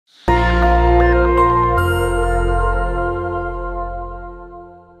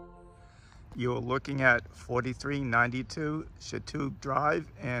looking at 4392 Chatuge Drive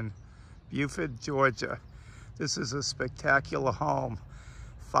in Buford, Georgia. This is a spectacular home.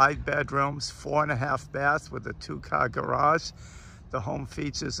 5 bedrooms, 4.5 baths with a 2-car garage. The home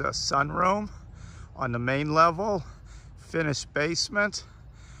features a sunroom on the main level, finished basement,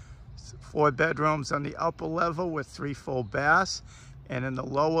 4 bedrooms on the upper level with 3 full baths, and in the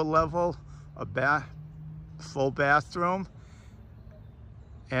lower level, a full bathroom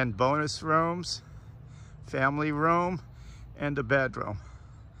and bonus rooms, family room, and a bedroom.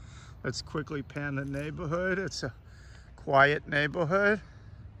 Let's quickly pan the neighborhood. It's a quiet neighborhood.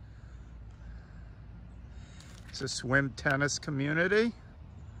 It's a swim tennis community.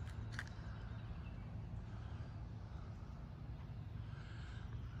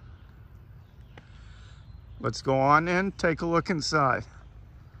 Let's go on in, take a look inside.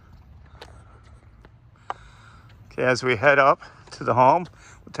 Okay, as we head up to the home,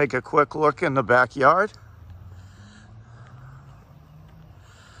 we'll take a quick look in the backyard.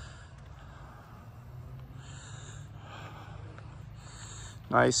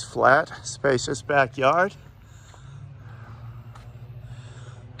 Nice, flat, spacious backyard.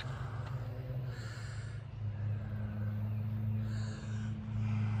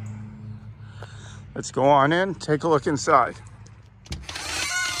 Let's go on in, take a look inside.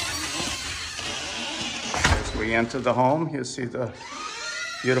 As we enter the home, you'll see the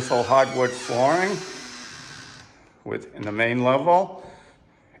beautiful hardwood flooring in the main level,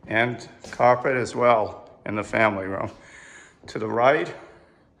 and carpet as well in the family room. To the right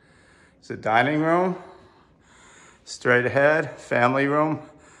is the dining room. Straight ahead, family room,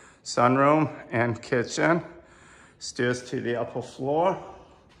 sunroom, and kitchen. Stairs to the upper floor.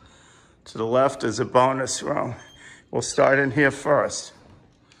 To the left is a bonus room. We'll start in here first.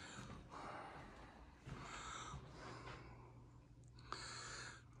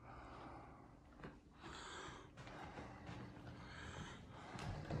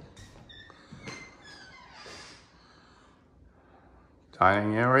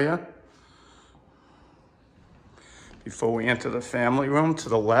 Dining area. Before we enter the family room, to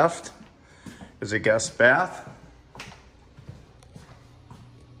the left is a guest bath.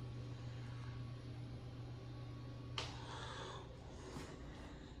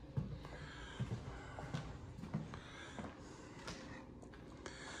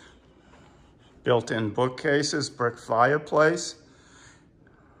 Built-in bookcases, brick fireplace,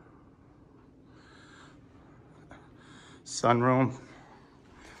 sunroom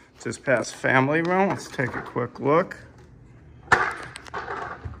just past family room. Let's take a quick look.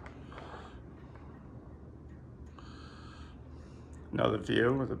 Another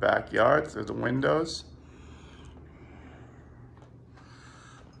view of the backyard through the windows.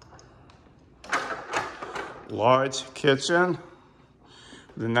 Large kitchen.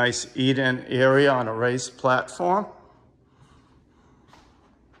 The nice eat-in area on a raised platform.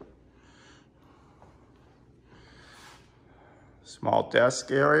 Small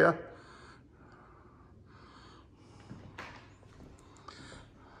desk area.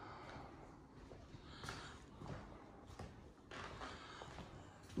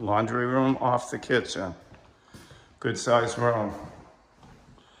 Laundry room off the kitchen. Good sized room.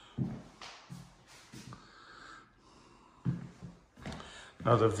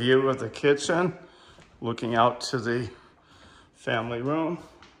 Another view of the kitchen, looking out to the family room.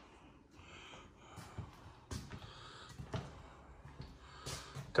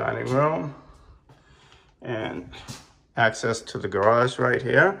 Dining room, and access to the garage right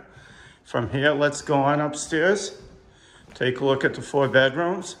here. From here, let's go on upstairs. Take a look at the 4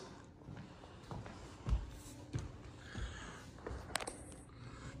 bedrooms.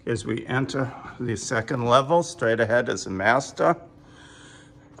 As we enter the second level, straight ahead is a master.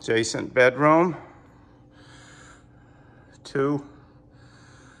 Adjacent bedroom, 2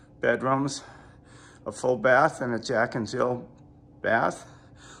 bedrooms, a full bath, and a Jack and Jill bath.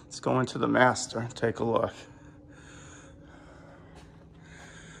 Let's go into the master, take a look.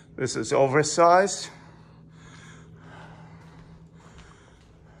 This is oversized.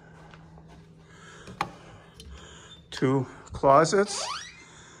 Two closets.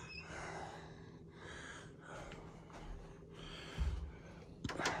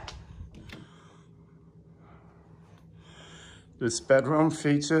 This bedroom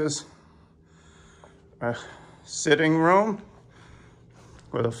features a sitting room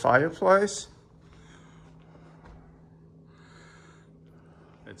with a fireplace.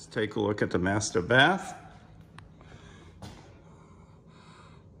 Let's take a look at the master bath.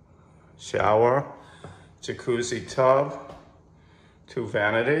 Shower, jacuzzi tub, 2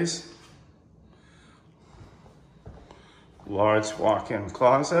 vanities, large walk-in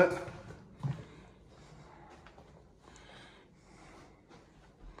closet,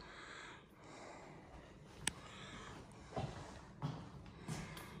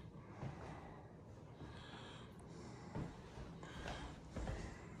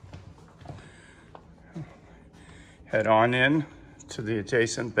 Head on in to the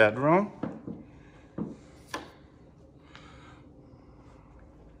adjacent bedroom.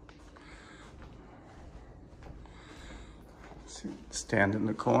 Stand in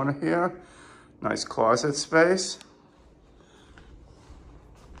the corner here. Nice closet space.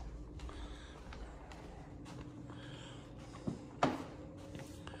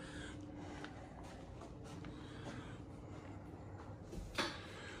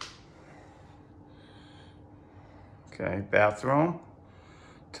 Okay, bathroom,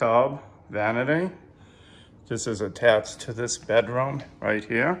 tub, vanity. This is attached to this bedroom right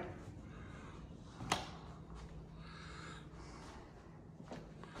here.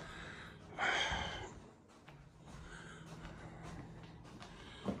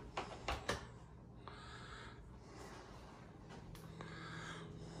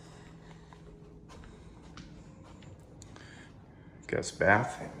 Guest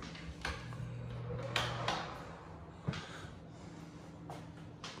bath.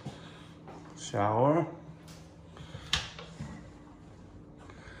 Shower.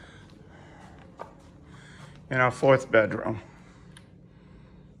 In our fourth bedroom.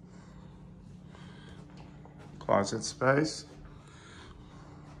 Closet space.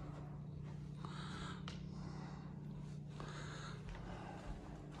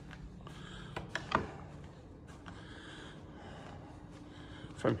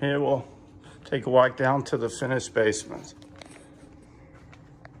 From here, we'll take a walk down to the finished basement.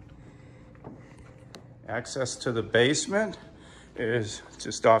 Access to the basement is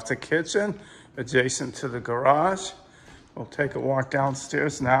just off the kitchen, adjacent to the garage. We'll take a walk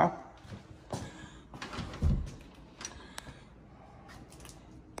downstairs now.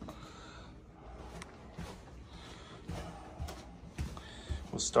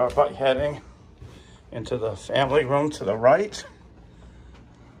 We'll start by heading into the family room to the right.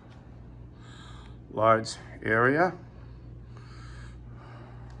 Large area.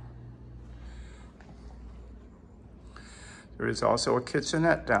 There is also a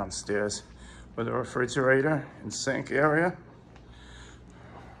kitchenette downstairs with a refrigerator and sink area.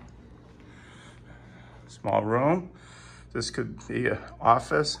 Small room. This could be an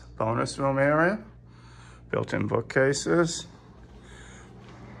office, bonus room area. Built-in bookcases.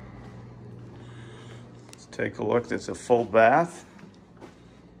 Let's take a look. There's a full bath.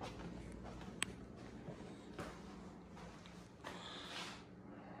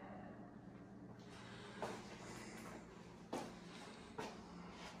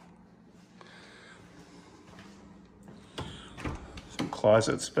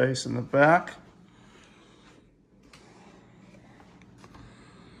 Closet space in the back.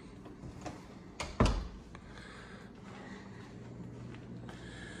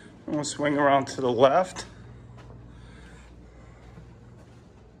 And we'll swing around to the left.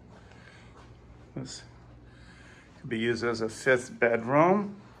 This could be used as a fifth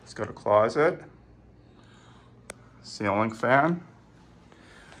bedroom. It's got a closet, ceiling fan,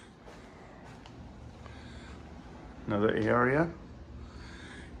 another area.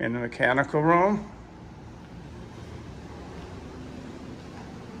 In the mechanical room.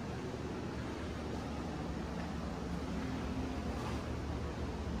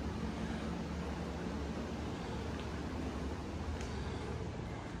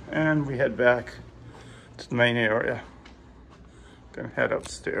 And we head back to the main area. Gonna head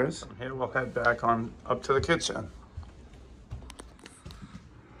upstairs. From here we'll head back on up to the kitchen.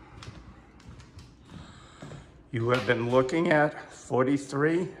 You have been looking at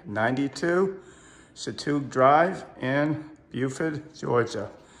 4392 Chatuge Drive in Buford, Georgia.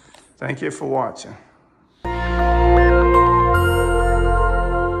 Thank you for watching.